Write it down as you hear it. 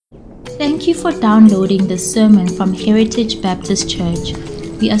Thank you for downloading this sermon from Heritage Baptist Church.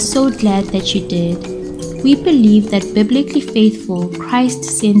 We are so glad that you did. We believe that biblically faithful,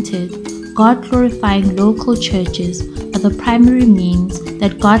 Christ-centered, God-glorifying local churches are the primary means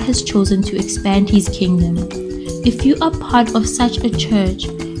that God has chosen to expand His kingdom. If you are part of such a church,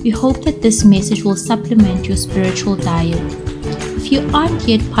 we hope that this message will supplement your spiritual diet. If you aren't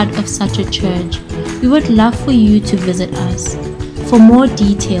yet part of such a church, we would love for you to visit us. For more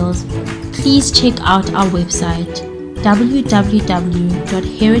details, please check out our website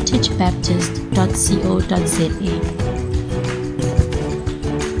www.heritagebaptist.co.za.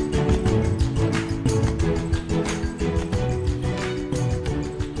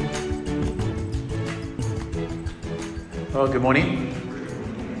 Well, good morning.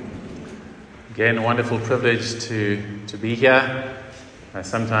 Again, a wonderful privilege to be here. I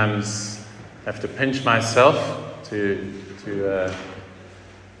sometimes have to pinch myself to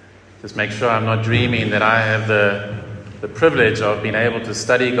just make sure I'm not dreaming that I have the privilege of being able to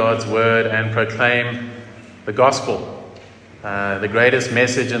study God's Word and proclaim the gospel, the greatest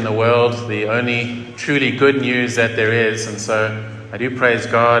message in the world, the only truly good news that there is. And so I do praise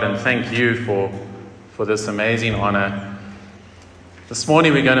God and thank you for this amazing honor. This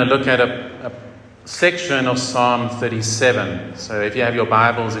morning we're going to look at a section of Psalm 37. So if you have your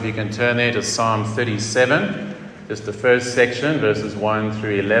Bibles, if you can turn there to Psalm 37. Just the first section, verses 1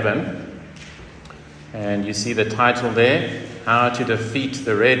 through 11. And you see the title there, How to Defeat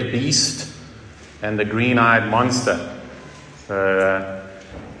the Red Beast and the Green-Eyed Monster. So,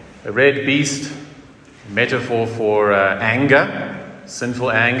 the red beast, metaphor for anger,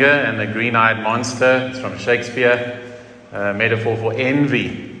 sinful anger, and the green-eyed monster, it's from Shakespeare, metaphor for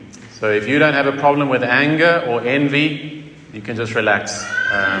envy. So if you don't have a problem with anger or envy, you can just relax.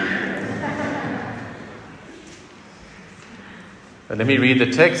 But let me read the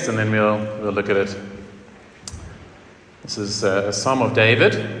text and then we'll look at it. This is a Psalm of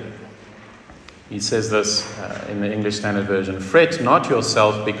David. He says this in the English Standard Version. Fret not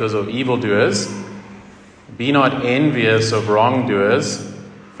yourself because of evildoers. Be not envious of wrongdoers,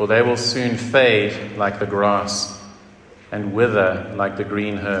 for they will soon fade like the grass and wither like the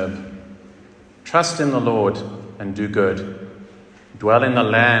green herb. Trust in the Lord and do good. Dwell in the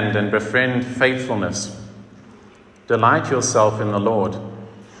land and befriend faithfulness. Delight yourself in the Lord,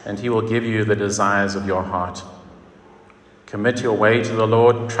 and He will give you the desires of your heart. Commit your way to the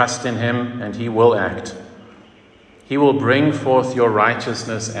Lord, trust in Him, and He will act. He will bring forth your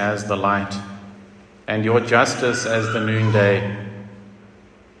righteousness as the light, and your justice as the noonday.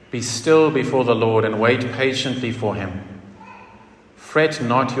 Be still before the Lord and wait patiently for Him. Fret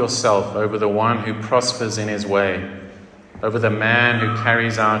not yourself over the one who prospers in his way, over the man who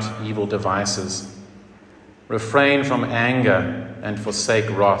carries out evil devices. Refrain from anger and forsake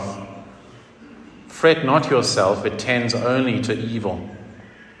wrath. Fret not yourself, it tends only to evil.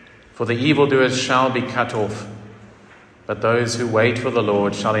 For the evildoers shall be cut off, but those who wait for the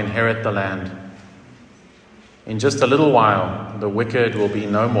Lord shall inherit the land. In just a little while, the wicked will be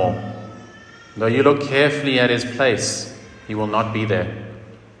no more. Though you look carefully at his place, he will not be there.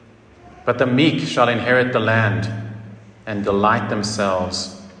 But the meek shall inherit the land and delight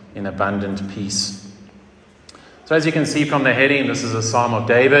themselves in abundant peace. So as you can see from the heading, this is a Psalm of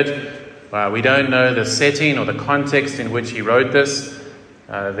David. We don't know the setting or the context in which he wrote this.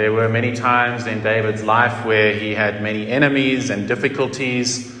 There were many times in David's life where he had many enemies and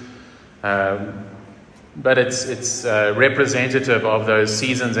difficulties. But it's representative of those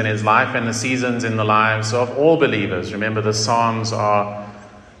seasons in his life and the seasons in the lives of all believers. Remember, the Psalms are,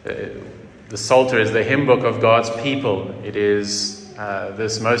 the Psalter is the hymn book of God's people. It is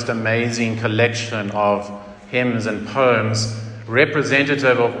this most amazing collection of hymns and poems,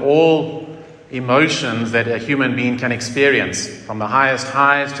 representative of all emotions that a human being can experience, from the highest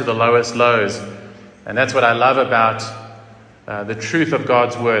highs to the lowest lows. And that's what I love about the truth of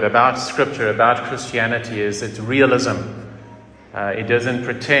God's Word, about Scripture, about Christianity, is its realism. It doesn't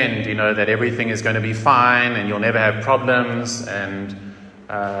pretend, that everything is going to be fine and you'll never have problems and,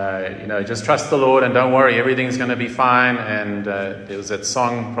 just trust the Lord and don't worry, everything's going to be fine. And there was that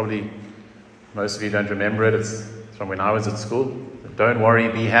song, probably most of you don't remember it. It's from when I was at school. Don't worry,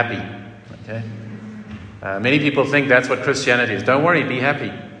 be happy. Okay. Many people think that's what Christianity is. Don't worry, be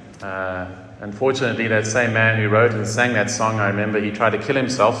happy. Unfortunately, that same man who wrote and sang that song, I remember he tried to kill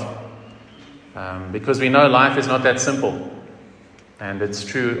himself because we know life is not that simple. And it's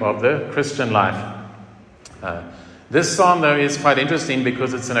true of the Christian life. This psalm, though, is quite interesting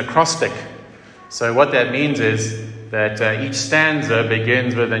because it's an acrostic. So what that means is that each stanza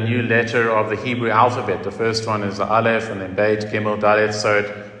begins with a new letter of the Hebrew alphabet. The first one is the Aleph, and then Beit, Gimel, Dalet. So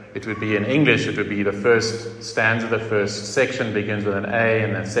it would be in English, it would be the first stanza, the first section begins with an A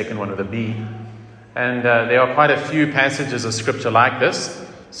and the second one with a B. And there are quite a few passages of scripture like this.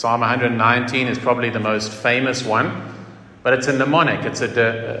 Psalm 119 is probably the most famous one, but it's a mnemonic. It's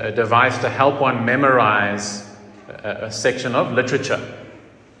a device to help one memorize a section of literature.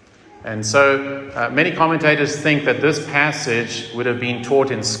 And so many commentators think that this passage would have been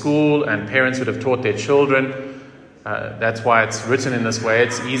taught in school and parents would have taught their children. That's why it's written in this way.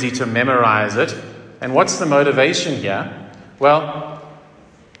 It's easy to memorize it. And what's the motivation here? Well,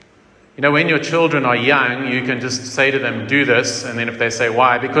 when your children are young, you can just say to them, do this. And then if they say,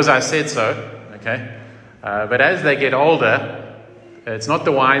 why? Because I said so. Okay. But as they get older, it's not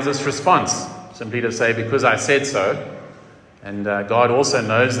the wisest response. Simply to say, because I said so. And God also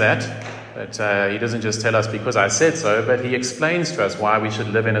knows that. But He doesn't just tell us because I said so, but He explains to us why we should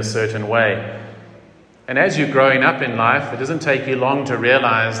live in a certain way. And as you're growing up in life, it doesn't take you long to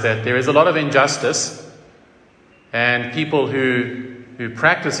realize that there is a lot of injustice. And people who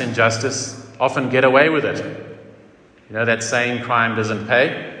practice injustice often get away with it. That saying, crime doesn't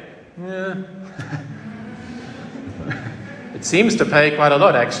pay? Yeah. It seems to pay quite a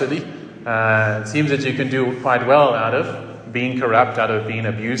lot, actually. It seems that you can do quite well out of being corrupt, out of being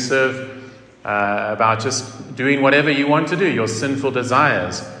abusive, about just doing whatever you want to do, your sinful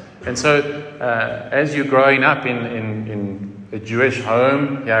desires. And so, as you're growing up in a Jewish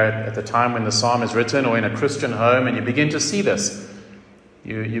home, at the time when the psalm is written, or in a Christian home, and you begin to see this,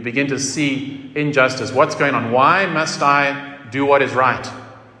 you begin to see injustice. What's going on? Why must I do what is right?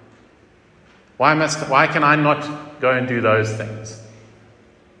 Why can I not go and do those things?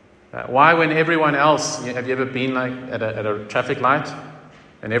 Why, when everyone else, have you ever been like at a traffic light,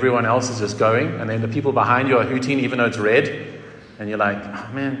 and everyone else is just going, and then the people behind you are hooting even though it's red? And you're like, oh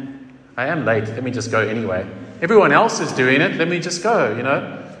man, I am late. Let me just go anyway. Everyone else is doing it. Let me just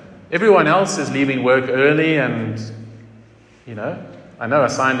go, Everyone else is leaving work early and, I know I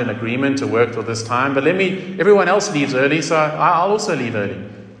signed an agreement to work till this time, but everyone else leaves early, so I'll also leave early.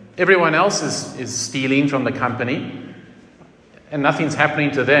 Everyone else is stealing from the company and nothing's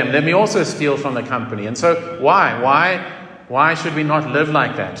happening to them. Let me also steal from the company. And so why should we not live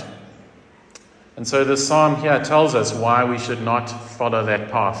like that? And so the psalm here tells us why we should not follow that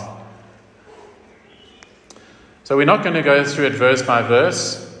path. So we're not going to go through it verse by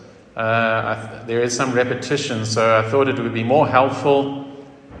verse. There is some repetition, so I thought it would be more helpful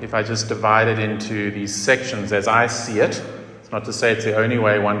if I just divide it into these sections as I see it. It's not to say it's the only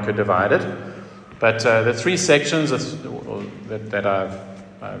way one could divide it. But the three sections that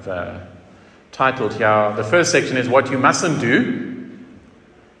I've titled here, the first section is what you mustn't do.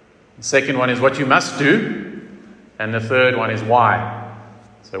 The second one is what you must do. And the third one is why.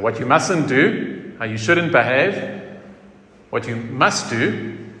 So what you mustn't do, how you shouldn't behave. What you must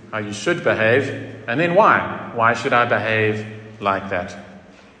do, how you should behave. And then why. Why should I behave like that?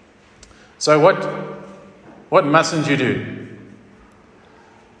 So what mustn't you do?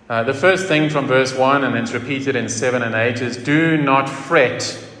 The first thing from verse 1, and it's repeated in 7 and 8, is do not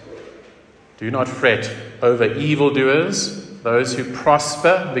fret. Do not fret over evildoers, those who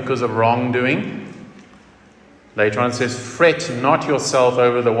prosper because of wrongdoing. Later on it says, fret not yourself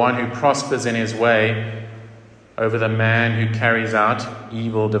over the one who prospers in his way, over the man who carries out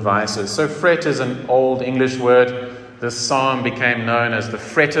evil devices. So fret is an old English word. This psalm became known as the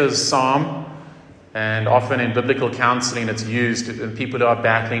fretter's psalm. And often in biblical counseling it's used in people who are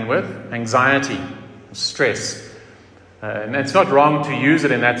battling with anxiety, stress. And it's not wrong to use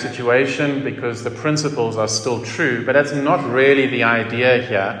it in that situation because the principles are still true, but that's not really the idea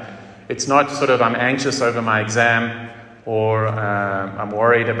here. It's not sort of I'm anxious over my exam or I'm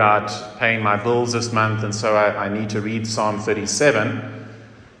worried about paying my bills this month and so I need to read Psalm 37.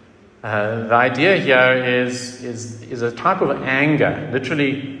 The idea here is a type of anger.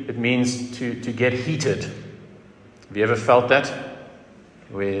 Literally, it means to get heated. Have you ever felt that?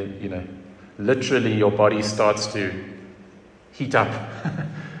 Where, literally your body starts to heat up.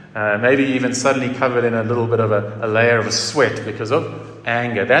 Maybe even suddenly covered in a little bit of a layer of sweat because of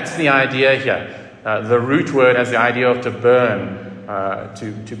anger. That's the idea here. The root word has the idea of to burn,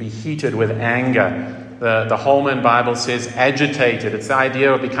 to be heated with anger. The Holman Bible says agitated. It's the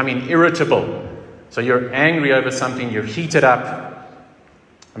idea of becoming irritable. So you're angry over something, you're heated up.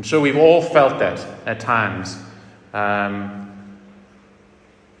 I'm sure we've all felt that at times.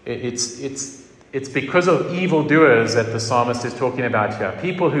 It's because of evildoers that the psalmist is talking about here.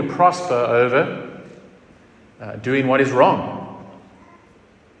 People who prosper over doing what is wrong.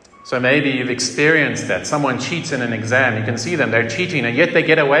 So maybe you've experienced that. Someone cheats in an exam. You can see them. They're cheating and yet they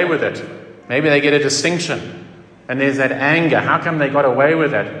get away with it. Maybe they get a distinction. And there's that anger. How come they got away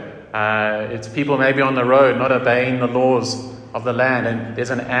with that? It's people maybe on the road not obeying the laws of the land. And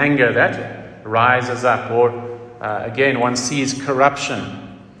there's an anger that rises up. Or again, one sees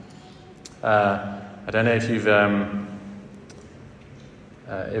corruption. I don't know if you've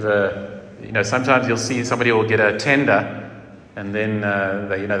ever, sometimes you'll see somebody will get a tender, and then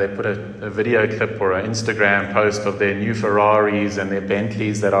they put a video clip or an Instagram post of their new Ferraris and their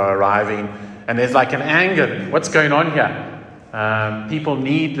Bentleys that are arriving, and there's like an anger. What's going on here? People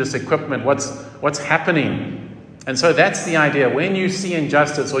need this equipment. What's happening? And so that's the idea. When you see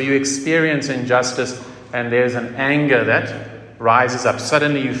injustice or you experience injustice, and there's an anger that rises up,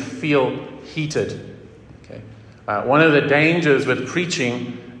 suddenly you feel heated. Okay. One of the dangers with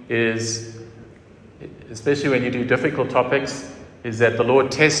preaching is, especially when you do difficult topics, is that the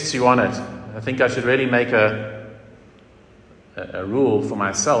Lord tests you on it. I think I should really make a rule for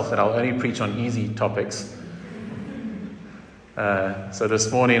myself that I'll only preach on easy topics. So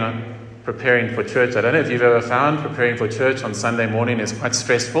this morning I'm preparing for church. I don't know if you've ever found preparing for church on Sunday morning is quite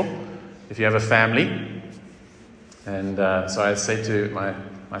stressful if you have a family. And so I say to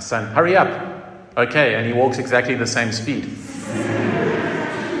my son, hurry up. Okay, and he walks exactly the same speed.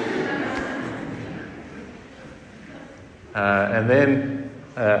 And then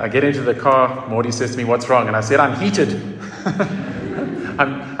I get into the car. Morty says to me, what's wrong? And I said, I'm heated.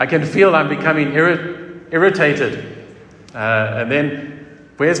 I can feel I'm becoming irritated. And then,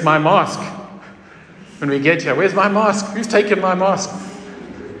 where's my mask? When we get here, where's my mask? Who's taken my mask?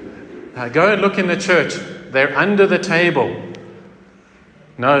 Go and look in the church. They're under the table.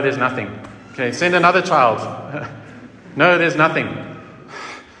 No, there's nothing. Okay, send another child. No, there's nothing.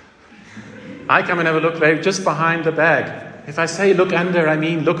 I come and have a look. They're just behind the bag. If I say look under, I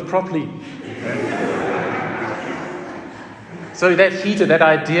mean look properly. So that heated, that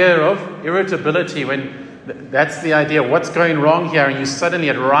idea of irritability, when that's the idea, what's going wrong here, and suddenly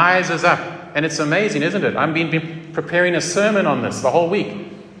it rises up. And it's amazing, isn't it? I've been preparing a sermon on this the whole week.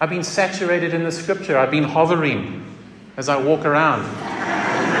 I've been saturated in the scripture. I've been hovering as I walk around.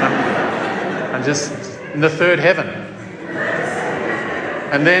 I'm just in the third heaven.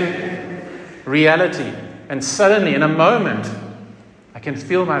 And then reality. And suddenly, in a moment, I can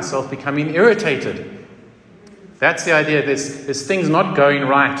feel myself becoming irritated. That's the idea. There's things not going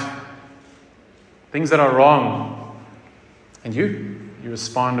right. Things that are wrong. And you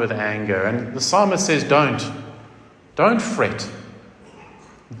respond with anger. And the psalmist says, don't fret.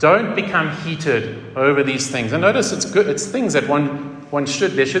 Don't become heated over these things. And notice it's good. It's things that one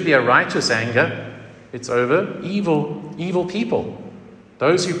should. There should be a righteous anger. It's over evil people.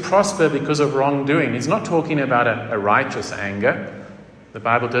 Those who prosper because of wrongdoing. He's not talking about a righteous anger. The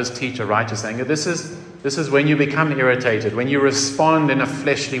Bible does teach a righteous anger. This is when you become irritated, when you respond in a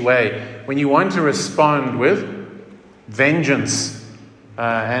fleshly way, when you want to respond with vengeance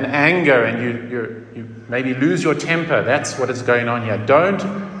and anger, and you maybe lose your temper. That's what is going on here. Don't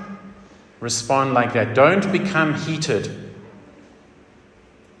respond like that. Don't become heated.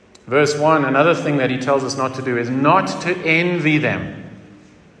 Verse 1, another thing that he tells us not to do is not to envy them.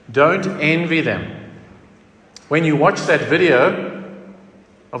 Don't envy them. When you watch that video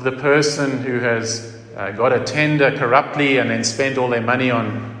of the person who has got a tender corruptly and then spent all their money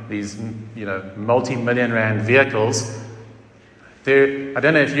on these, multi-million rand vehicles, I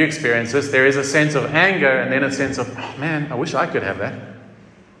don't know if you experience this, there is a sense of anger and then a sense of, oh man, I wish I could have that.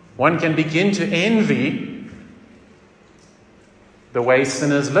 One can begin to envy the way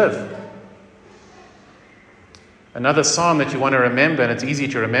sinners live. Another psalm that you want to remember, and it's easy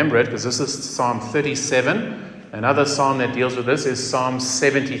to remember it because this is Psalm 37. Another psalm that deals with this is Psalm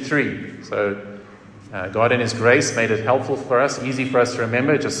 73. So God in His grace made it helpful for us, easy for us to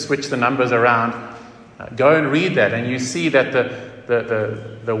remember. Just switch the numbers around. Go and read that, and you see that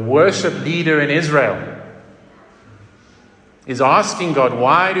the worship leader in Israel is asking God,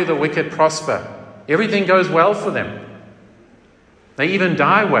 why do the wicked prosper? Everything goes well for them. They even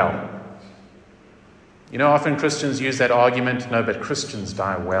die well. Often Christians use that argument, no, but Christians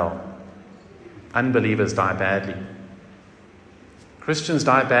die well. Unbelievers die badly. Christians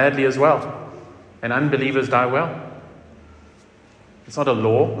die badly as well. And unbelievers die well. It's not a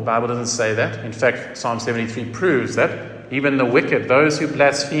law. The Bible doesn't say that. In fact, Psalm 73 proves that even the wicked, those who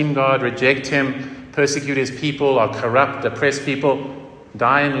blaspheme God, reject Him, persecute His people, are corrupt, oppress people,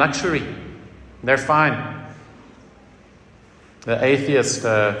 die in luxury. They're fine. The atheist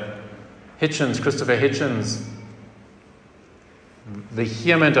Christopher Hitchens,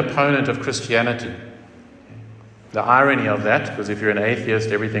 vehement opponent of Christianity. The irony of that, because if you're an atheist,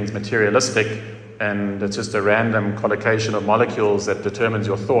 everything's materialistic, and it's just a random collocation of molecules that determines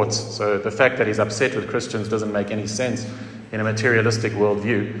your thoughts. So the fact that he's upset with Christians doesn't make any sense in a materialistic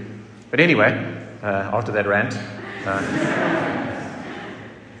worldview. But anyway, after that rant,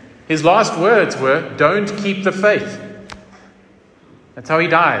 his last words were, "Don't keep the faith." That's how he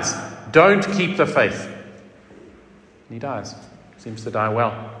dies. Don't keep the faith. And he dies. Seems to die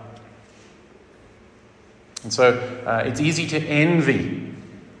well. And so it's easy to envy.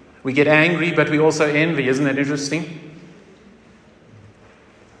 We get angry, but we also envy. Isn't it interesting?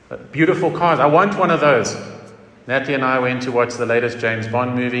 Beautiful cars. I want one of those. Natalie and I went to watch the latest James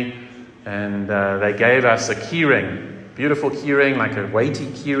Bond movie, and they gave us a keyring. Beautiful keyring, like a weighty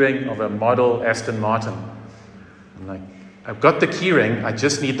keyring of a model Aston Martin. I'm like, I've got the keyring, I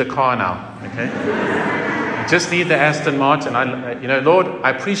just need the car now. Okay? I just need the Aston Martin. Lord, I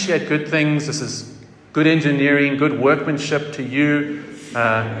appreciate good things. This is good engineering, good workmanship to you.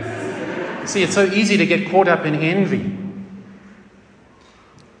 See, it's so easy to get caught up in envy.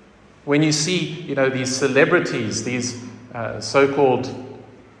 When you see, these celebrities, these so-called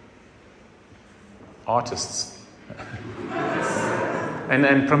artists,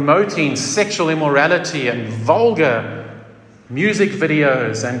 and promoting sexual immorality and vulgar music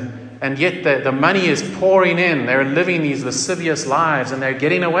videos, and yet the money is pouring in. They're living these lascivious lives, and they're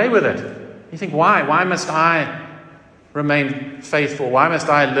getting away with it. You think, why? Why must I remain faithful? Why must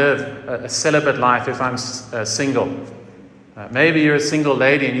I live a celibate life if I'm single? Maybe you're a single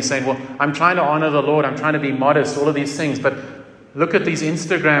lady and you're saying, well, I'm trying to honor the Lord. I'm trying to be modest, all of these things. But look at these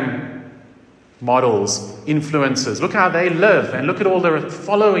Instagram models, influencers. Look how they live, and look at all the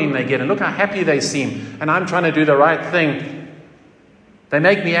following they get, and look how happy they seem. And I'm trying to do the right thing. They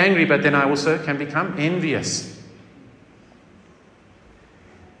make me angry, but then I also can become envious.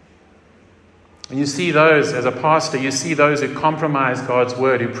 And you see those, as a pastor, you see those who compromise God's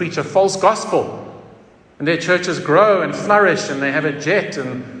word, who preach a false gospel. And their churches grow and flourish, and they have a jet,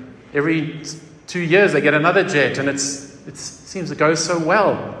 and every 2 years they get another jet, and it seems to go so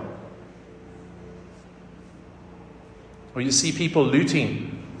well. Or you see people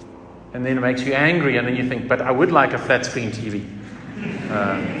looting, and then it makes you angry, and then you think, but I would like a flat screen TV.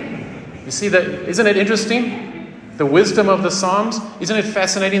 You see that? Isn't it interesting? The wisdom of the Psalms. Isn't it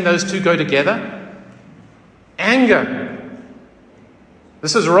fascinating? Those two go together. Anger.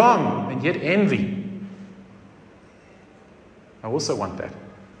 This is wrong, and yet envy. I also want that.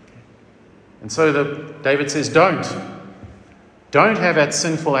 And so David says, don't have that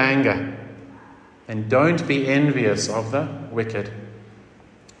sinful anger, and don't be envious of the wicked.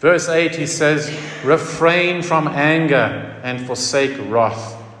 Verse 8, he says, refrain from anger and forsake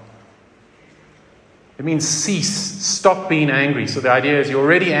wrath. It means cease, stop being angry. So the idea is you're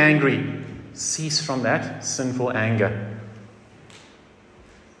already angry. Cease from that sinful anger.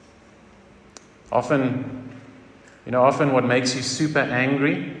 Often what makes you super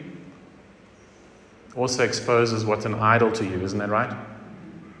angry also exposes what's an idol to you, isn't that right?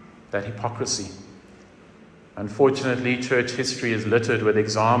 That hypocrisy. Unfortunately, church history is littered with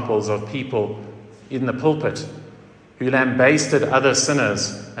examples of people in the pulpit who lambasted other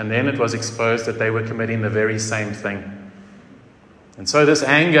sinners, and then it was exposed that they were committing the very same thing. And so this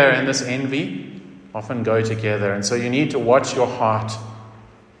anger and this envy often go together, and so you need to watch your heart.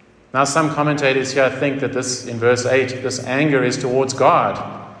 Now, some commentators here think that this, in verse 8, this anger is towards God.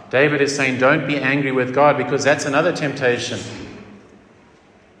 David is saying, don't be angry with God, because that's another temptation.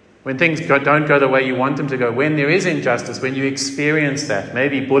 When things don't go the way you want them to go, when there is injustice, when you experience that,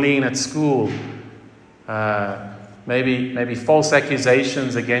 maybe bullying at school, maybe false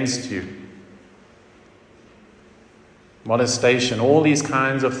accusations against you, molestation, all these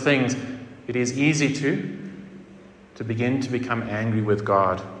kinds of things, it is easy to begin to become angry with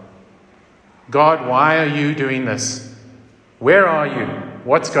God. God, why are you doing this? Where are you?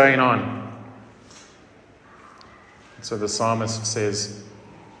 What's going on? So the psalmist says,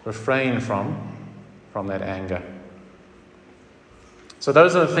 refrain from that anger. So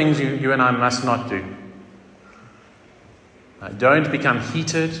those are the things you and I must not do. Don't become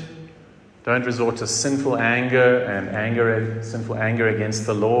heated. Don't resort to sinful anger sinful anger against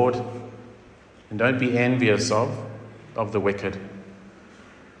the Lord. And don't be envious of the wicked.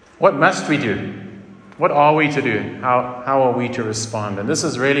 What must we do? What are we to do? How are we to respond? And this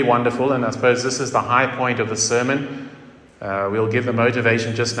is really wonderful, and I suppose this is the high point of the sermon. We'll give the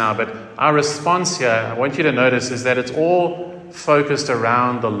motivation just now, but our response here, I want you to notice, is that it's all focused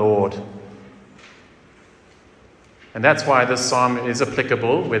around the Lord. And that's why this psalm is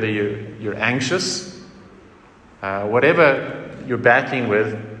applicable, whether you're anxious, whatever you're battling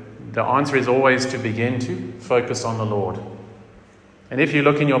with, the answer is always to begin to focus on the Lord. And if you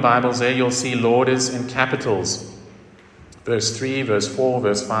look in your Bibles there, you'll see Lord is in capitals. Verse 3, verse 4,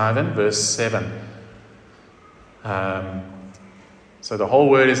 verse 5, and verse 7. So the whole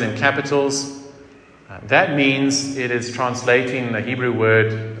word is in capitals. That means it is translating the Hebrew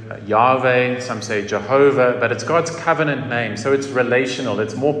word Yahweh, some say Jehovah, but it's God's covenant name, so it's relational.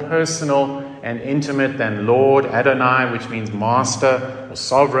 It's more personal and intimate than Lord, Adonai, which means master or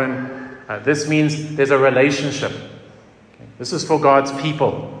sovereign. This means there's a relationship. This is for God's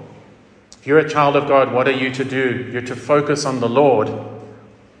people. If you're a child of God, what are you to do? You're to focus on the Lord.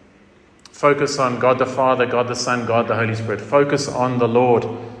 Focus on God the Father, God the Son, God the Holy Spirit. Focus on the Lord.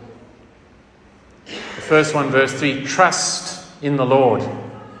 The first one, verse 3, trust in the Lord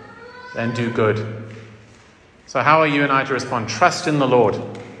and do good. So how are you and I to respond? Trust in the Lord.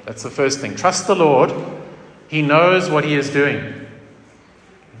 That's the first thing. Trust the Lord. He knows what He is doing.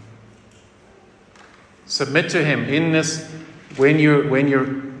 Submit to Him in this. When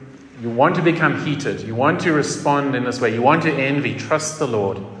you want to become heated, you want to respond in this way, you want to envy, trust the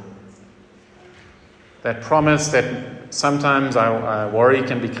Lord. That promise that sometimes I worry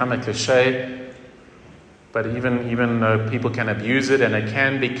can become a cliche, but even though people can abuse it and it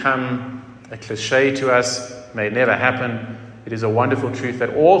can become a cliche to us, may never happen, it is a wonderful truth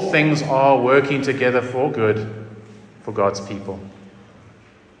that all things are working together for good for God's people.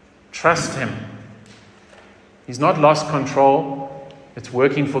 Trust Him. He's not lost control. It's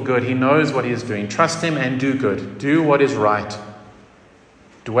working for good. He knows what He is doing. Trust Him and do good. Do what is right.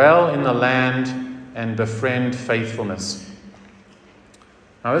 Dwell in the land and befriend faithfulness.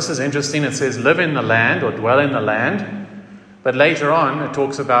 Now this is interesting. It says live in the land or dwell in the land. But later on it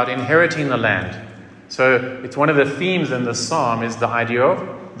talks about inheriting the land. So it's one of the themes in this psalm is the idea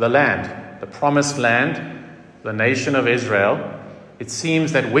of the land. The promised land, the nation of Israel. It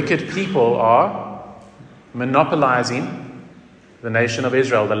seems that wicked people are monopolizing the nation of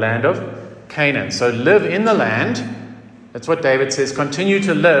Israel, the land of Canaan. So live in the land. That's what David says. Continue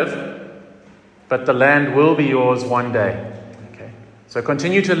to live, but the land will be yours one day. Okay. So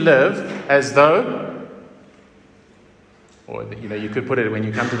continue to live as though, or you could put it when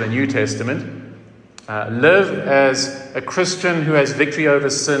you come to the New Testament, live as a Christian who has victory over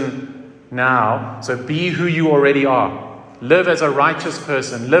sin now. So be who you already are. Live as a righteous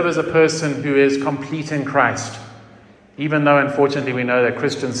person. Live as a person who is complete in Christ. Even though, unfortunately, we know that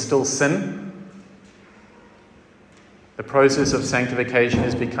Christians still sin, the process of sanctification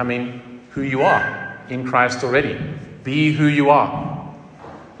is becoming who you are in Christ already. Be who you are.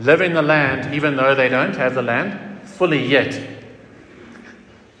 Live in the land, even though they don't have the land fully yet.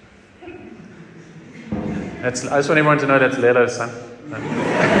 I just want everyone to know that's Lelo's son.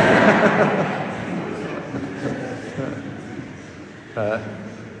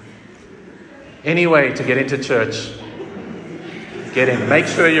 Any way to get into church, get in. Make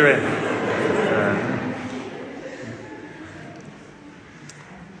sure you're in.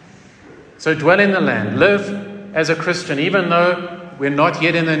 So dwell in the land. Live as a Christian, even though we're not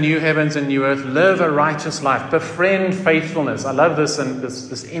yet in the new heavens and new earth. Live a righteous life. Befriend faithfulness. I love this and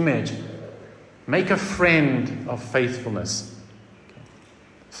this image. Make a friend of faithfulness.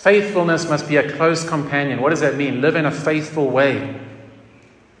 Faithfulness must be a close companion. What does that mean? Live in a faithful way.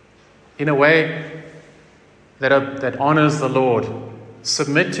 In a way that honors the Lord.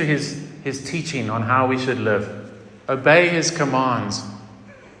 Submit to His teaching on how we should live. Obey His commands.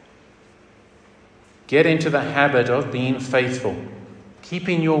 Get into the habit of being faithful.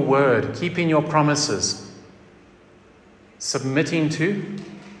 Keeping your word. Keeping your promises. Submitting to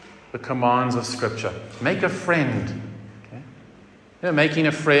the commands of Scripture. Make a friend. Okay? Making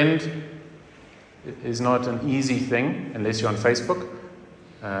a friend is not an easy thing unless you're on Facebook.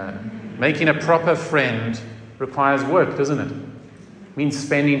 Making a proper friend requires work, doesn't it? It means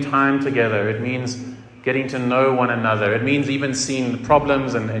spending time together. It means getting to know one another. It means even seeing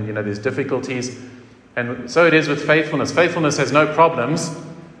problems and there's difficulties. And so it is with faithfulness. Faithfulness has no problems,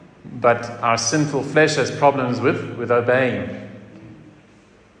 but our sinful flesh has problems with obeying.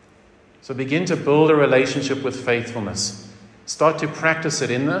 So begin to build a relationship with faithfulness. Start to practice it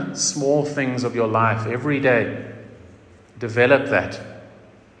in the small things of your life every day. Develop that.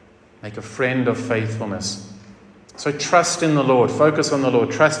 Make a friend of faithfulness. So trust in the Lord. Focus on the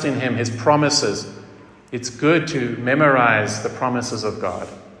Lord. Trust in Him, His promises. It's good to memorize the promises of God,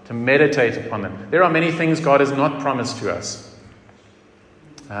 to meditate upon them. There are many things God has not promised to us.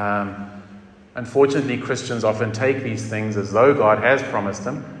 Unfortunately, Christians often take these things as though God has promised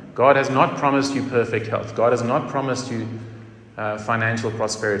them. God has not promised you perfect health. God has not promised you financial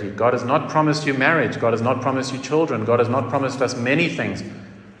prosperity. God has not promised you marriage. God has not promised you children. God has not promised us many things.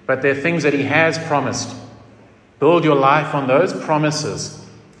 But there are things that He has promised. Build your life on those promises.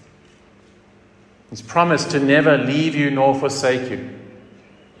 He's promised to never leave you nor forsake you.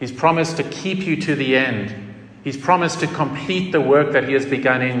 He's promised to keep you to the end. He's promised to complete the work that He has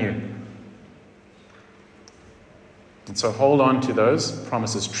begun in you. And so hold on to those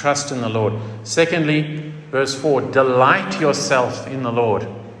promises. Trust in the Lord. Secondly, verse 4, delight yourself in the Lord.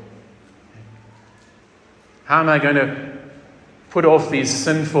 How am I going to put off these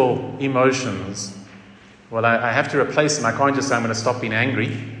sinful emotions? Well, I have to replace them. I can't just say I'm going to stop being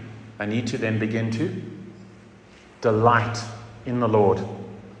angry. I need to then begin to delight in the Lord.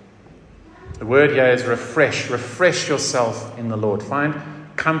 The word here is refresh. Refresh yourself in the Lord. Find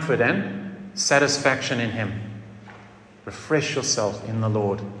comfort and satisfaction in Him. Refresh yourself in the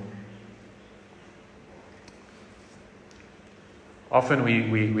Lord. Often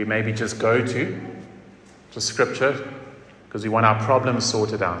we maybe just go to Scripture because we want our problems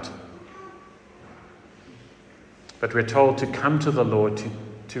sorted out. But we're told to come to the Lord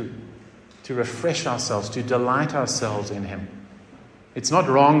to refresh ourselves, to delight ourselves in Him. It's not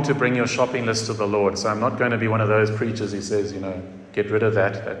wrong to bring your shopping list to the Lord. So I'm not going to be one of those preachers who says, get rid of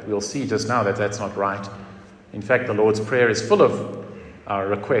that. We'll see just now that that's not right. In fact, the Lord's Prayer is full of our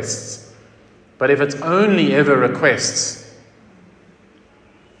requests. But if it's only ever requests,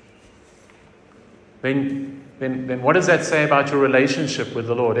 then what does that say about your relationship with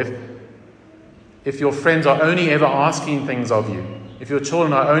the Lord? If your friends are only ever asking things of you, if your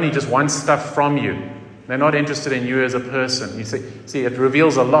children are only just want stuff from you, they're not interested in you as a person. You see, it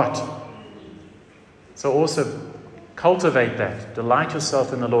reveals a lot. So also cultivate that. Delight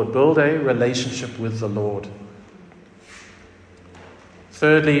yourself in the Lord. Build a relationship with the Lord.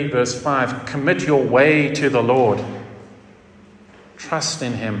 Thirdly, verse 5, commit your way to the Lord. Trust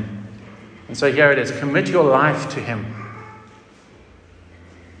in Him. And so here it is, commit your life to Him.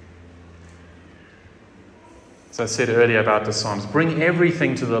 As I said earlier about the Psalms, bring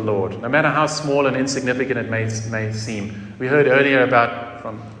everything to the Lord, no matter how small and insignificant it may seem. We heard earlier about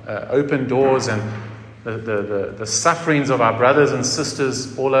from open doors and the sufferings of our brothers and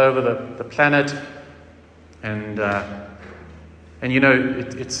sisters all over the planet. And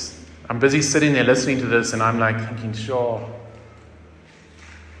I'm busy sitting there listening to this, and I'm like thinking, sure,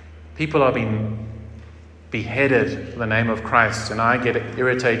 people are being beheaded for the name of Christ, and I get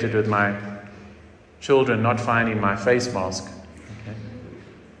irritated with my children not finding my face mask. Okay?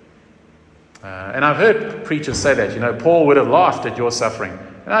 And I've heard preachers say that, Paul would have laughed at your suffering.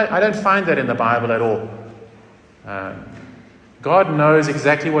 And I don't find that in the Bible at all. God knows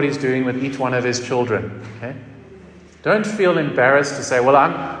exactly what He's doing with each one of His children. Okay? Don't feel embarrassed to say, well,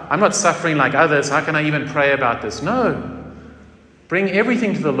 I'm not suffering like others. How can I even pray about this? No. Bring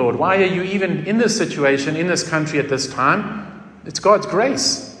everything to the Lord. Why are you even in this situation, in this country at this time? It's God's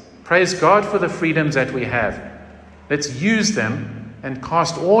grace. Praise God for the freedoms that we have. Let's use them and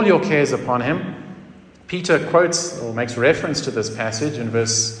cast all your cares upon Him. Peter quotes or makes reference to this passage in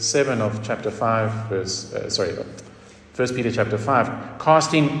verse 7 of chapter 5, 1 Peter chapter 5.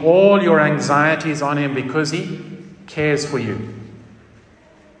 Casting all your anxieties on Him because He cares for you.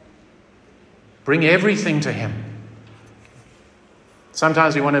 Bring everything to Him.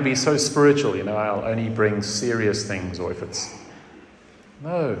 Sometimes we want to be so spiritual, I'll only bring serious things, or if it's...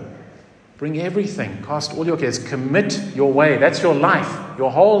 No. Bring everything. Cast all your cares. Commit your way. That's your life.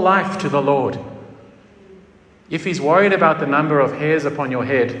 Your whole life to the Lord. If He's worried about the number of hairs upon your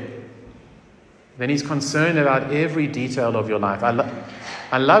head, then He's concerned about every detail of your life.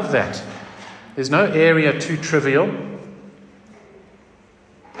 I love that. There's no area too trivial.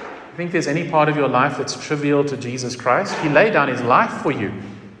 I think there's any part of your life that's trivial to Jesus Christ. He laid down His life for you.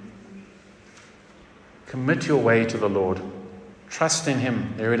 Commit your way to the Lord. Trust in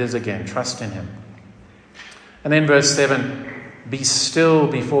Him. There it is again. Trust in Him. And then verse 7, be still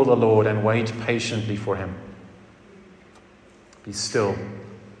before the Lord and wait patiently for Him. Be still.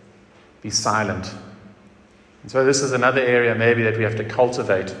 Be silent. And so this is another area maybe that we have to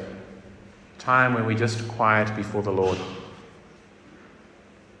cultivate. Time when we just quiet before the Lord.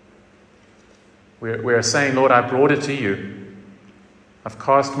 We're saying, Lord, I brought it to You. I've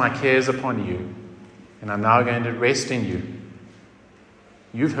cast my cares upon You. And I'm now going to rest in You.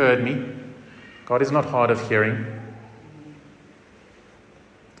 You've heard me. God is not hard of hearing.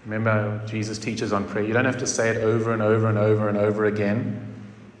 Remember, Jesus teaches on prayer. You don't have to say it over and over and over and over again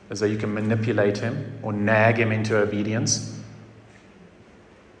as though you can manipulate Him or nag Him into obedience.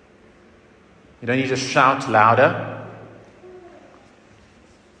 You don't need to shout louder.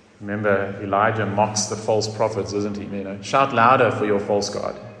 Remember, Elijah mocks the false prophets, doesn't he? Shout louder for your false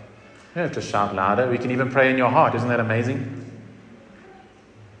god. You don't have to shout louder. We can even pray in your heart. Isn't that amazing?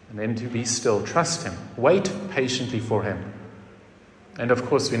 And then to be still, trust him, wait patiently for him. And of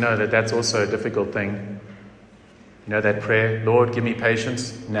course we know that that's also a difficult thing. You know that prayer, Lord, give me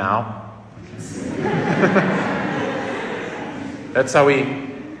patience now. That's how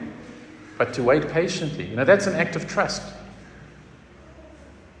but to wait patiently, that's an act of trust.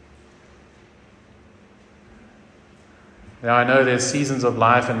 Now I know there's seasons of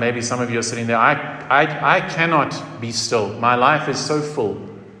life, and maybe some of you are sitting there, I cannot be still. My life is so full.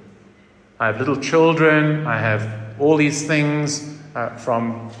 I have little children, I have all these things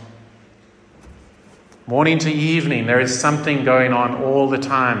from morning to evening. There is something going on all the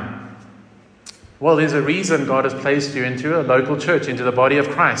time. Well, there's a reason God has placed you into a local church, into the body of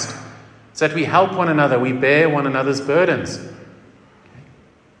Christ. It's that we help one another, we bear one another's burdens.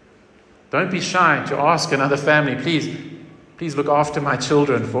 Don't be shy to ask another family, please look after my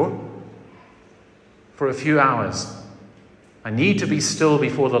children for a few hours. I need to be still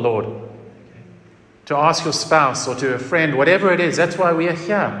before the Lord. To ask your spouse or to a friend, whatever it is, that's why we are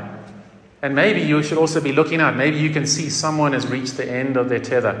here. And maybe you should also be looking out. Maybe you can see someone has reached the end of their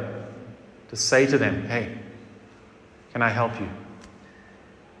tether. To say to them, hey, can I help you?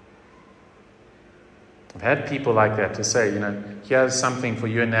 I've had people like that to say, here's something for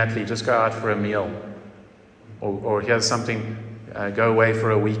you and Natalie, just go out for a meal. Or here's something, go away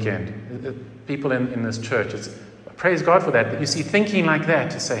for a weekend. People in this church, praise God for that. But you see, thinking like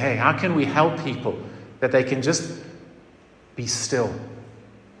that, to say, hey, how can we help people that they can just be still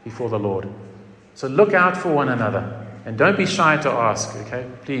before the Lord? So look out for one another. And don't be shy to ask, okay?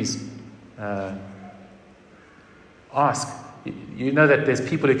 Please, ask. You know that there's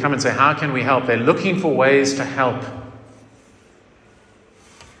people who come and say, how can we help? They're looking for ways to help.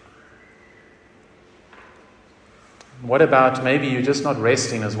 What about maybe you're just not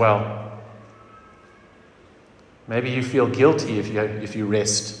resting as well? Maybe you feel guilty if you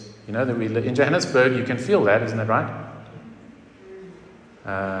rest. In Johannesburg you can feel that, isn't that right?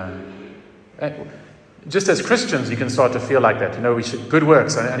 Just as Christians you can start to feel like that. We should good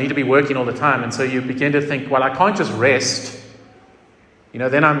works. I need to be working all the time, and so you begin to think, well, I can't just rest.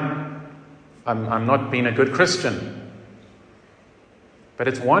 Then I'm not being a good Christian. But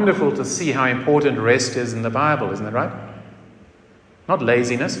it's wonderful to see how important rest is in the Bible, isn't it right? Not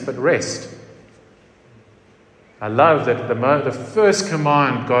laziness, but rest. I love that the first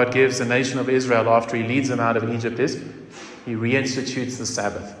command God gives the nation of Israel after he leads them out of Egypt is he reinstitutes the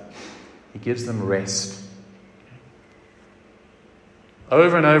Sabbath. He gives them rest.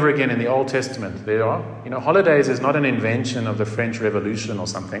 Over and over again in the Old Testament, there are, holidays is not an invention of the French Revolution or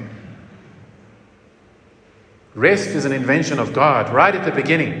something. Rest is an invention of God right at the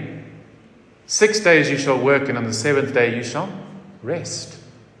beginning. 6 days you shall work, and on the 7th day you shall rest.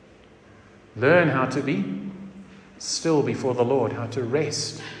 Learn how to be still before the Lord, how to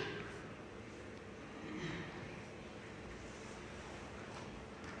rest.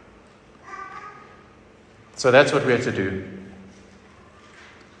 So that's what we are to do.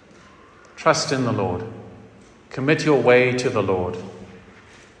 Trust in the Lord. Commit your way to the Lord.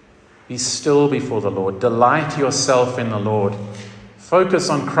 Be still before the Lord. Delight yourself in the Lord. Focus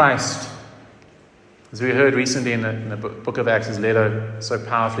on Christ. As we heard recently in the book of Acts, as Lelo so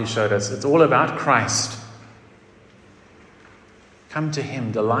powerfully showed us, it's all about Christ. Come to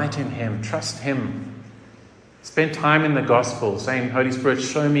him. Delight in him. Trust him. Spend time in the gospel, saying, Holy Spirit,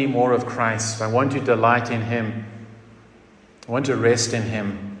 show me more of Christ. I want to delight in him. I want to rest in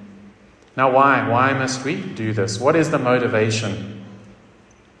him. Now why? Why must we do this? What is the motivation?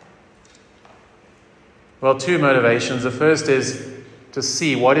 Well, 2 motivations. The first is to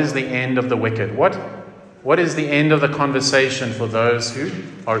see what is the end of the wicked. What is the end of the conversation for those who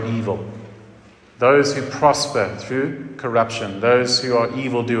are evil? Those who prosper through corruption. Those who are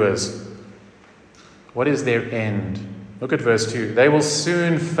evildoers. What is their end? Look at verse 2. They will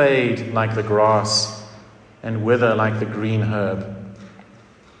soon fade like the grass and wither like the green herb.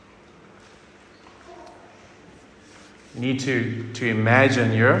 You need to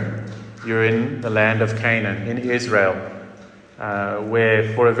imagine you're in the land of Canaan, in Israel,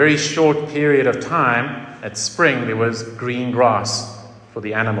 where for a very short period of time, at spring, there was green grass for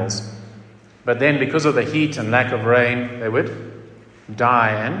the animals. But then because of the heat and lack of rain, they would die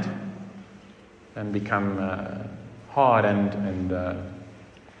and become hard and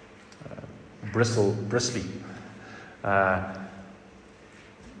bristly.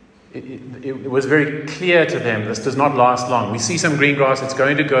 It was very clear to them, this does not last long. We see some green grass, it's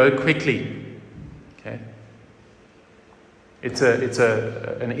going to go quickly. Okay? It's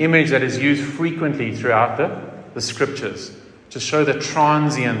an image that is used frequently throughout the scriptures to show the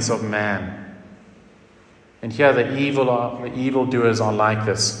transience of man. And here the evildoers are like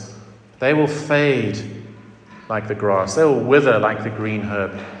this. They will fade like the grass. They will wither like the green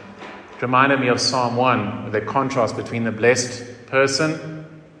herb. It reminded me of Psalm 1, the contrast between the blessed person,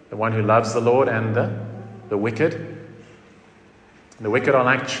 the one who loves the Lord, and the wicked. The wicked are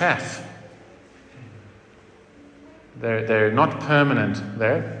like chaff. They're not permanent.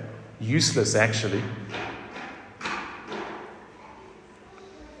 They're useless, actually.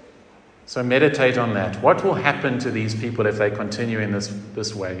 So meditate on that. What will happen to these people if they continue in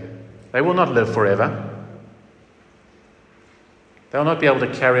this way? They will not live forever. They'll not be able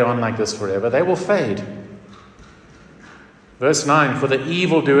to carry on like this forever. They will fade. Verse 9, for the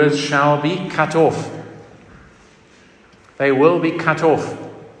evildoers shall be cut off. They will be cut off.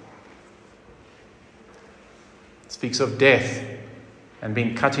 It speaks of death and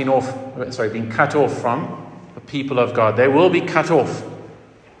being cut off from the people of God. They will be cut off.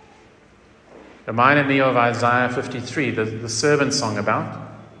 Reminded me of Isaiah 53, the servant song about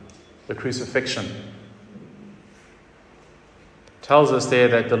the crucifixion. Tells us there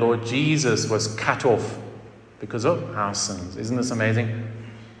that the Lord Jesus was cut off because of our sins. Isn't this amazing?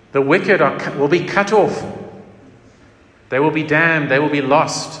 The wicked will be cut off. They will be damned. They will be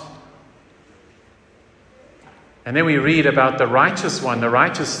lost. And then we read about the righteous one, the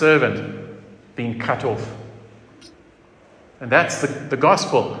righteous servant, being cut off. And that's the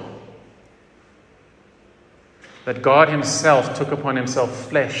gospel. That God himself took upon himself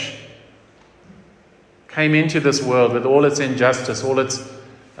flesh, came into this world with all its injustice, all its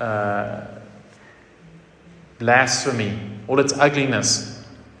blasphemy, all its ugliness.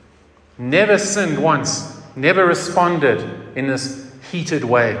 Never sinned once, never responded in this heated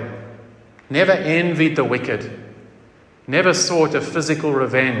way, never envied the wicked, never sought a physical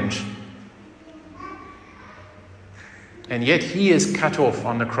revenge. And yet he is cut off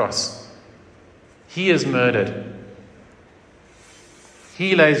on the cross. He is murdered.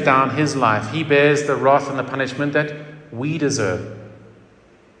 He lays down his life. He bears the wrath and the punishment that we deserve.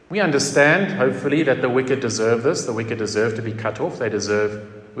 We understand, hopefully, that the wicked deserve this. The wicked deserve to be cut off.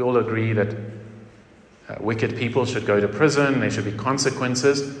 We all agree that wicked people should go to prison. There should be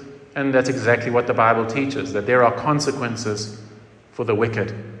consequences. And that's exactly what the Bible teaches, that there are consequences for the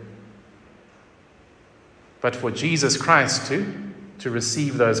wicked. But for Jesus Christ to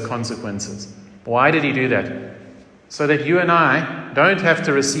receive those consequences. Why did he do that? So that you and I don't have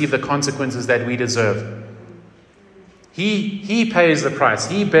to receive the consequences that we deserve. He pays the price.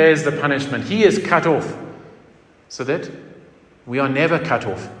 He bears the punishment. He is cut off so that we are never cut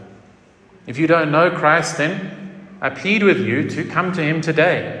off. If you don't know Christ, then I plead with you to come to him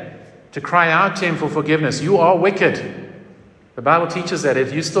today, to cry out to him for forgiveness. You are wicked. The Bible teaches that.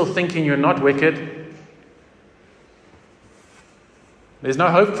 If you're still thinking you're not wicked, there's no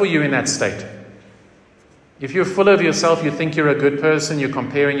hope for you in that state. If you're full of yourself, you think you're a good person, you're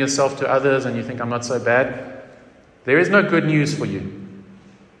comparing yourself to others, and you think, I'm not so bad, there is no good news for you.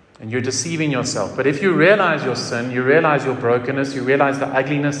 And you're deceiving yourself. But if you realize your sin, you realize your brokenness, you realize the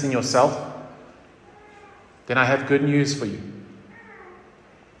ugliness in yourself, then I have good news for you.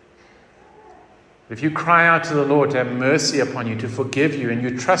 If you cry out to the Lord to have mercy upon you, to forgive you, and you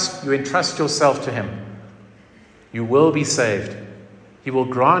entrust yourself to him, you will be saved. He will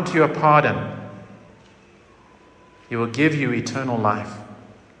grant you a pardon. He will give you eternal life.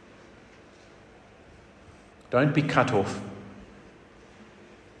 Don't be cut off.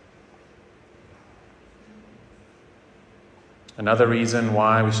 Another reason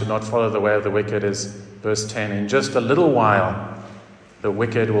why we should not follow the way of the wicked is verse 10. In just a little while, the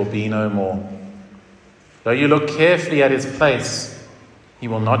wicked will be no more. Though you look carefully at his place, he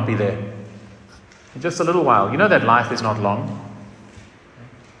will not be there. In just a little while. You know that life is not long.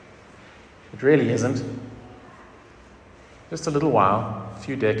 It really isn't. Just a little while, a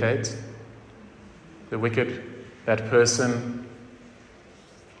few decades. The wicked, that person,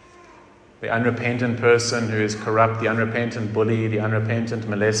 the unrepentant person who is corrupt, the unrepentant bully, the unrepentant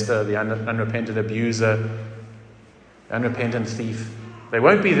molester, the unrepentant abuser, the unrepentant thief, they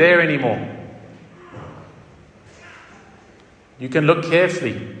won't be there anymore. You can look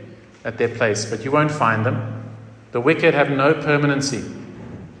carefully at their place, but you won't find them. The wicked have no permanency.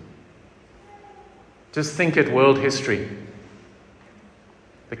 Just think at world history.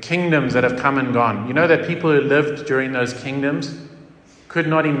 The kingdoms that have come and gone. You know that people who lived during those kingdoms could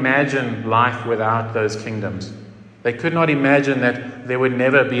not imagine life without those kingdoms. They could not imagine that there would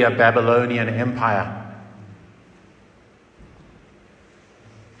never be a Babylonian empire.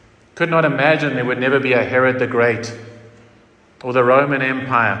 Could not imagine there would never be a Herod the Great or the Roman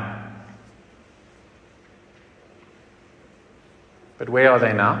Empire. But where are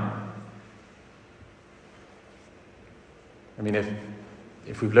they now? I mean,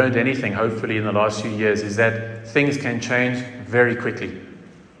 if we've learned anything, hopefully, in the last few years, is that things can change very quickly.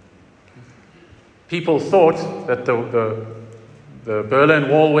 People thought that the Berlin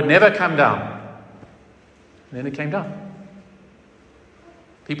Wall would never come down. And then it came down.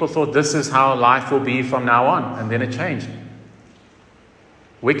 People thought this is how life will be from now on, and then it changed.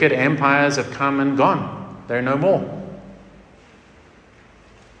 Wicked empires have come and gone. They're no more.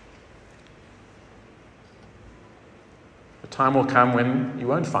 The time will come when you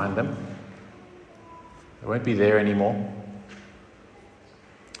won't find them. They won't be there anymore.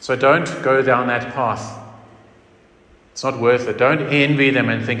 So don't go down that path. It's not worth it. Don't envy them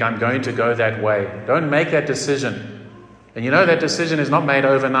and think, I'm going to go that way. Don't make that decision. And you know that decision is not made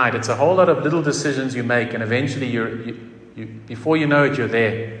overnight. It's a whole lot of little decisions you make, and eventually before you know it, you're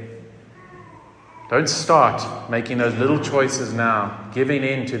there. Don't start making those little choices now, giving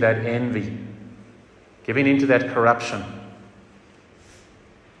in to that envy, giving in to that corruption.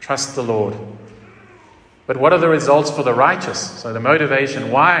 Trust the Lord. But what are the results for the righteous? So the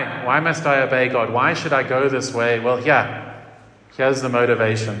motivation, why must I obey God? Why should I go this way? Well, here's the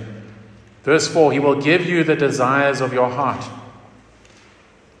motivation. Verse 4, He will give you the desires of your heart.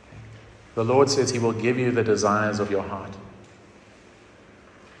 The Lord says He will give you the desires of your heart.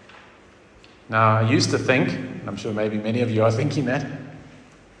 Now, I used to think, and I'm sure maybe many of you are thinking that,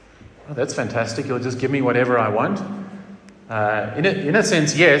 oh, that's fantastic, He'll just give me whatever I want. In a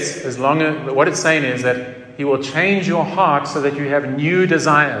sense, yes, as long as what it's saying is that He will change your heart so that you have new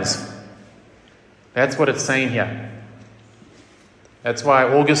desires. That's what it's saying here. That's why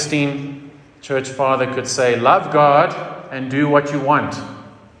Augustine, church father, could say, love God and do what you want.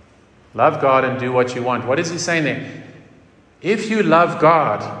 Love God and do what you want. What is he saying there? If you love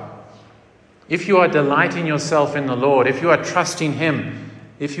God, if you are delighting yourself in the Lord, if you are trusting Him,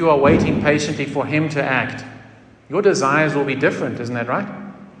 if you are waiting patiently for Him to act, your desires will be different, isn't that right?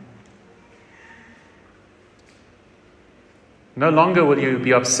 No longer will you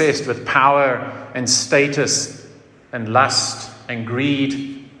be obsessed with power and status and lust and greed.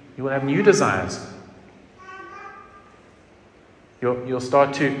 You will have new desires. You'll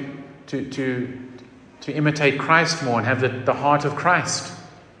start to imitate Christ more and have the heart of Christ.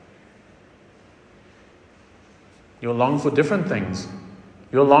 You'll long for different things.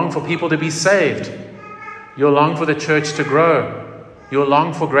 You'll long for people to be saved. You'll long for the church to grow. You'll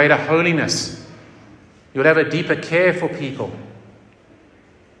long for greater holiness. You'll have a deeper care for people.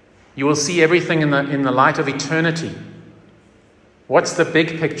 You will see everything in the light of eternity. What's the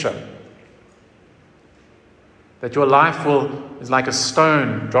big picture? That your life is like a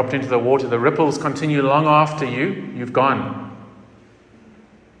stone dropped into the water. The ripples continue long after you've gone.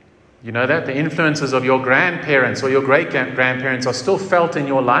 You know that? The influences of your grandparents or your great-grandparents are still felt in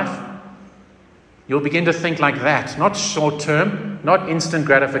your life. You'll begin to think like that. Not short-term, not instant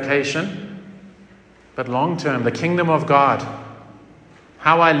gratification, but long-term. The kingdom of God.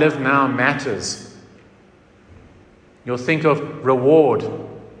 How I live now matters. You'll think of reward,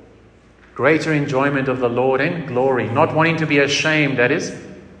 greater enjoyment of the Lord and glory, not wanting to be ashamed, that is,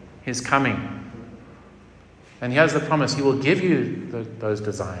 His coming. And He has the promise, He will give you those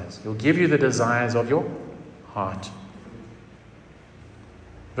desires. He'll give you the desires of your heart.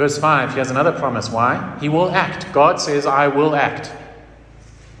 Verse 5, He has another promise. Why? He will act. God says, I will act.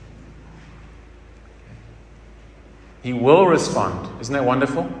 He will respond. Isn't that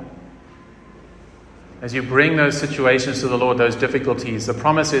wonderful? As you bring those situations to the Lord, those difficulties, the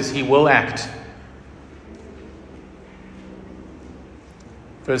promise is He will act.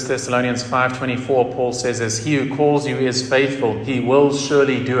 1 Thessalonians 5:24, Paul says, as He who calls you is faithful, He will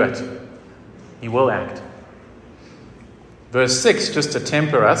surely do it. He will act. Verse 6, just to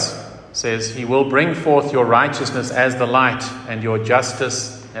temper us, says, He will bring forth your righteousness as the light and your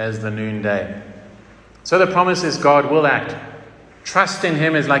justice as the noonday. So the promise is God will act. Trust in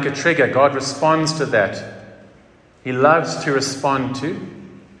Him is like a trigger. God responds to that. He loves to respond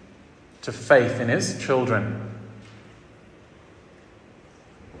to faith in His children.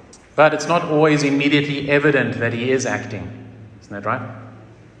 But it's not always immediately evident that He is acting. Isn't that right?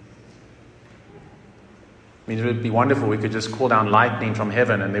 I mean, it would be wonderful. We could just call down lightning from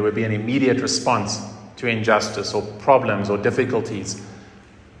heaven and there would be an immediate response to injustice or problems or difficulties.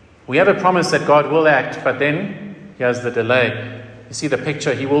 We have a promise that God will act, but then here's the delay. You see the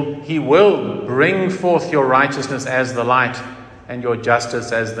picture. He will bring forth your righteousness as the light and your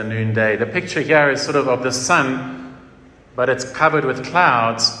justice as the noonday. The picture here is sort of the sun, but it's covered with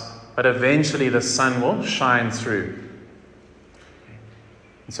clouds, but eventually the sun will shine through.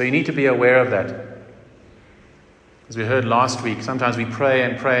 And so you need to be aware of that. As we heard last week, sometimes we pray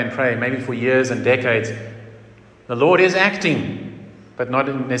and pray and pray, maybe for years and decades. The Lord is acting, but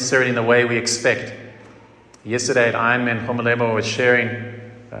not necessarily in the way we expect. Yesterday at Ironman, Homelebo was sharing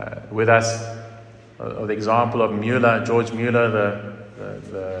with us of the example of George Mueller,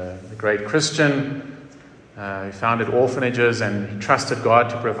 the great Christian who founded orphanages and he trusted God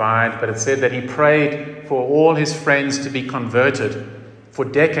to provide. But it said that he prayed for all his friends to be converted for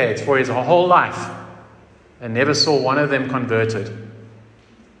decades, for his whole life, and never saw one of them converted.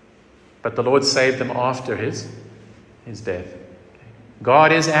 But the Lord saved them after his death.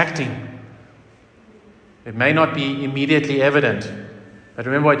 God is acting. It may not be immediately evident, but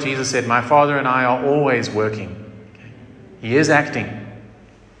remember what Jesus said, my Father and I are always working. He is acting.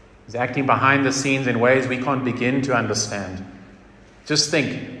 He's acting behind the scenes in ways we can't begin to understand. Just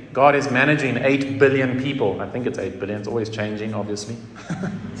think, God is managing 8 billion people. I think it's 8 billion. It's always changing, obviously.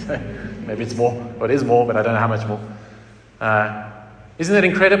 So maybe it's more. Or it is more, but I don't know how much more. Isn't it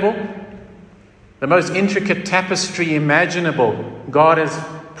incredible? The most intricate tapestry imaginable. God has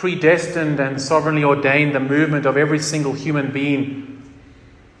predestined and sovereignly ordained the movement of every single human being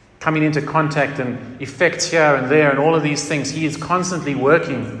coming into contact and effects here and there and all of these things. He is constantly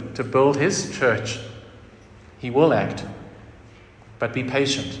working to build his church. He will act, but be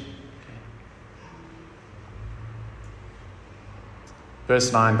patient.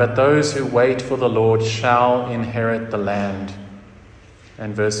 Verse 9, but those who wait for the Lord shall inherit the land.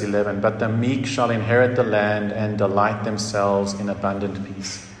 And verse 11, but the meek shall inherit the land and delight themselves in abundant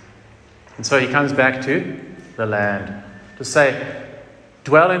peace. And so he comes back to the land to say,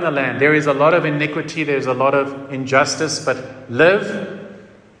 dwell in the land. There is a lot of iniquity, there's a lot of injustice, but live,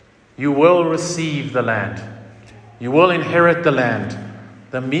 you will receive the land. You will inherit the land.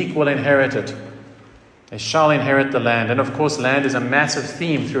 The meek will inherit it. They shall inherit the land. And of course, land is a massive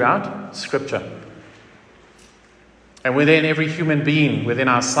theme throughout Scripture. And within every human being, within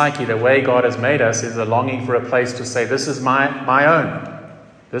our psyche, the way God has made us is a longing for a place to say, this is my own.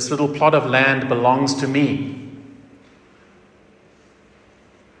 This little plot of land belongs to me.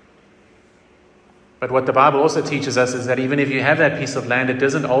 But what the Bible also teaches us is that even if you have that piece of land, it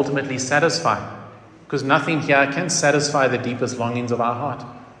doesn't ultimately satisfy. Because nothing here can satisfy the deepest longings of our heart.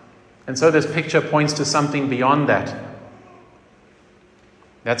 And so this picture points to something beyond that.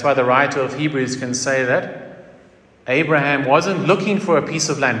 That's why the writer of Hebrews can say that Abraham wasn't looking for a piece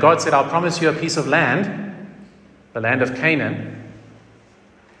of land. God said, I'll promise you a piece of land, the land of Canaan.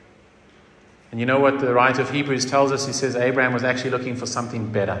 And you know what the writer of Hebrews tells us? He says Abraham was actually looking for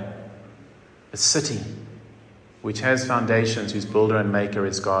something better. A city which has foundations, whose builder and maker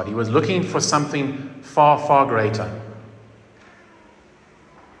is God. He was looking for something far, far greater.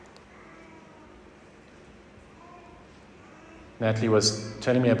 Natalie was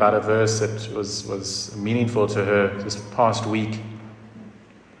telling me about a verse that was meaningful to her this past week.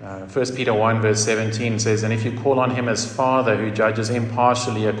 1 Peter 1 verse 17 says, and if you call on him as Father who judges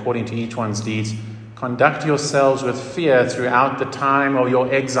impartially according to each one's deeds, conduct yourselves with fear throughout the time of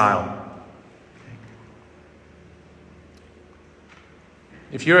your exile.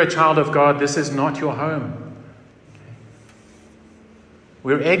 If you're a child of God, this is not your home.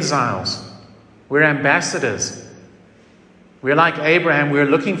 We're exiles. We're ambassadors. We're like Abraham. We're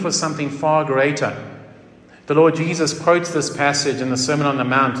looking for something far greater. The Lord Jesus quotes this passage in the Sermon on the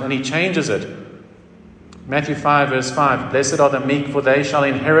Mount, and he changes it. Matthew 5 verse 5, blessed are the meek, for they shall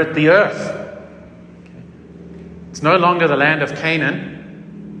inherit the earth. It's no longer the land of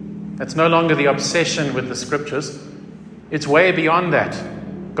Canaan. That's no longer the obsession with the scriptures. It's way beyond that.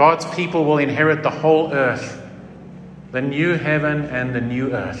 God's people will inherit the whole earth, the new heaven and the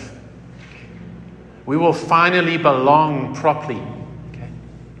new earth. We will finally belong properly. Okay?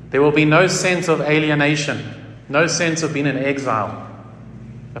 There will be no sense of alienation, no sense of being in exile.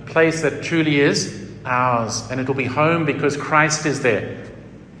 A place that truly is ours, and it will be home because Christ is there.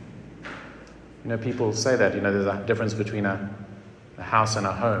 You know, people say that, there's a difference between a house and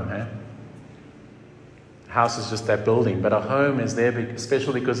a home. A house is just that building, but a home is there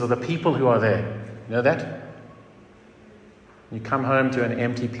especially because of the people who are there. You know that? You come home to an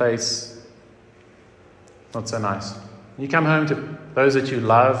empty place, not so nice. You come home to those that you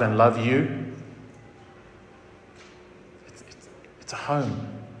love and love you. It's a home.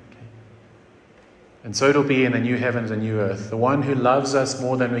 Okay? And so it'll be in the new heavens and new earth. The one who loves us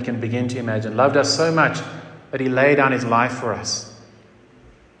more than we can begin to imagine, loved us so much that he laid down his life for us.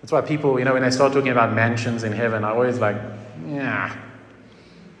 That's why people, when they start talking about mansions in heaven, I always like, yeah.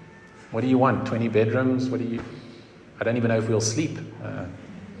 What do you want? 20 bedrooms? I don't even know if we'll sleep.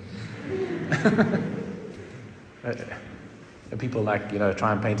 And people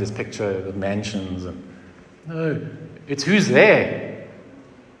try and paint this picture of mansions. No, it's who's there.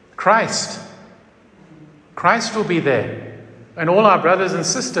 Christ Christ will be there. And all our brothers and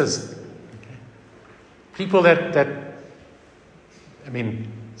sisters. People that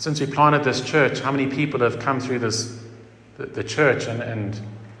since we planted this church, how many people have come through the church and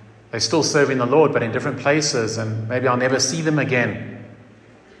they're still serving the Lord, but in different places, and maybe I'll never see them again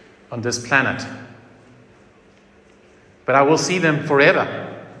on this planet. But I will see them forever.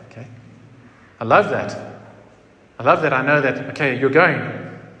 Okay? I love that. I know that, okay, you're going,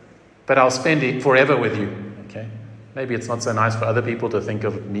 but I'll spend it forever with you. Okay? Maybe it's not so nice for other people to think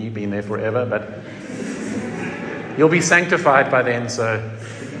of me being there forever, but you'll be sanctified by then, so.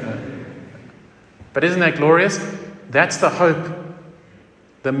 But isn't that glorious? That's the hope.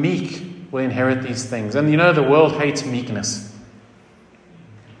 The meek will inherit these things. And the world hates meekness.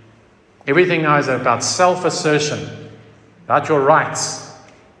 Everything now is about self-assertion, about your rights,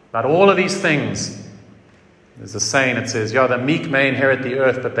 about all of these things. There's a saying that says, the meek may inherit the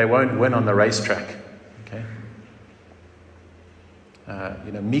earth, but they won't win on the racetrack. Okay?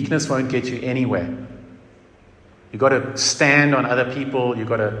 Meekness won't get you anywhere. You've got to stand on other people. You've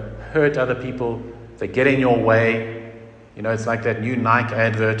got to hurt other people. They get in your way. It's like that new Nike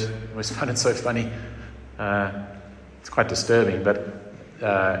advert. I always find it so funny. It's quite disturbing, but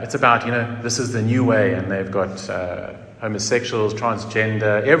it's about, this is the new way, and they've got homosexuals,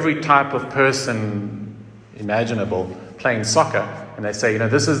 transgender, every type of person imaginable playing soccer, and they say,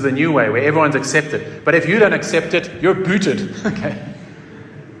 this is the new way where everyone's accepted. But if you don't accept it, you're booted. Okay.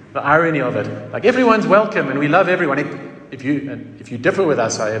 The irony of it. Like, everyone's welcome and we love everyone. If you differ with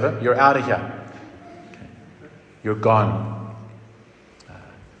us, however, you're out of here. Okay. You're gone.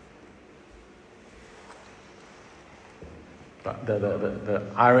 But the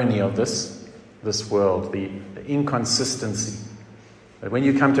irony of this world, the inconsistency. But when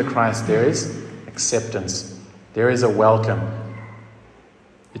you come to Christ, there is acceptance. There is a welcome.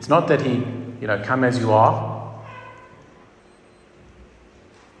 It's not that He, come as you are.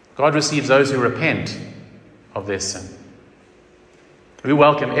 God receives those who repent of their sin. We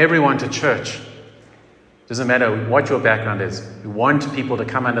welcome everyone to church. Doesn't matter what your background is. We want people to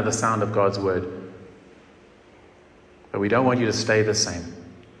come under the sound of God's word. But we don't want you to stay the same.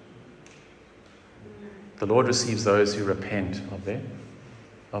 The Lord receives those who repent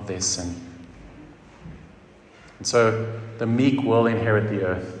of their sin. And so the meek will inherit the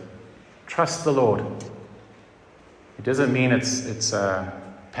earth. Trust the Lord. It doesn't mean it's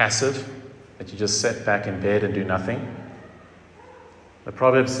passive, that you just sit back in bed and do nothing. The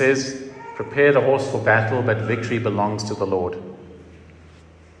proverb says, prepare the horse for battle, but victory belongs to the Lord.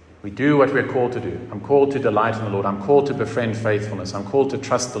 We do what we're called to do. I'm called to delight in the Lord. I'm called to befriend faithfulness. I'm called to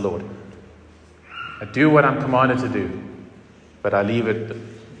trust the Lord. I do what I'm commanded to do, but I leave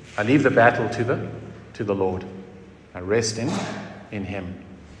the battle to the Lord. I rest in Him.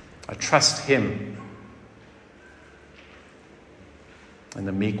 I trust Him. And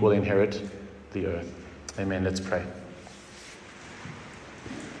the meek will inherit the earth. Amen. Let's pray.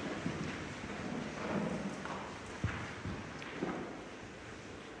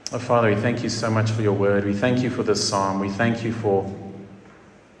 Oh, Father, we thank you so much for your word. We thank you for this psalm. We thank you for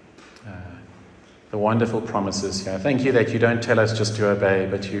the wonderful promises here. Thank you that you don't tell us just to obey,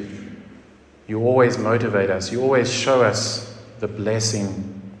 but you always motivate us. You always show us the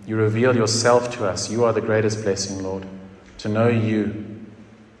blessing. You reveal yourself to us. You are the greatest blessing, Lord. To know you,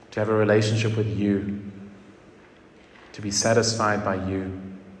 to have a relationship with you, to be satisfied by you.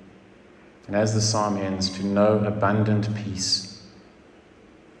 And as the psalm ends, to know abundant peace.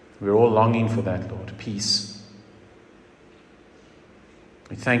 We're all longing for that, Lord, peace.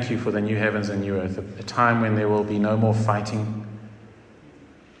 We thank you for the new heavens and new earth, a time when there will be no more fighting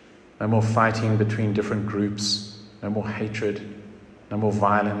between different groups, no more hatred, no more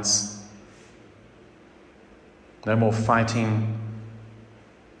violence, no more fighting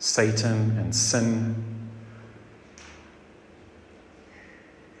Satan and sin.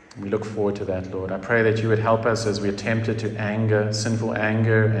 We look forward to that, Lord. I pray that you would help us as we are tempted to sinful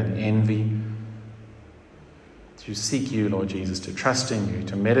anger and envy, to seek you, Lord Jesus, to trust in you,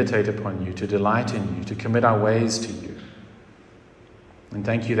 to meditate upon you, to delight in you, to commit our ways to you. And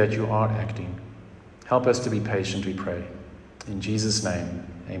thank you that you are acting. Help us to be patient, we pray. In Jesus' name,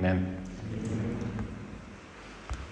 amen.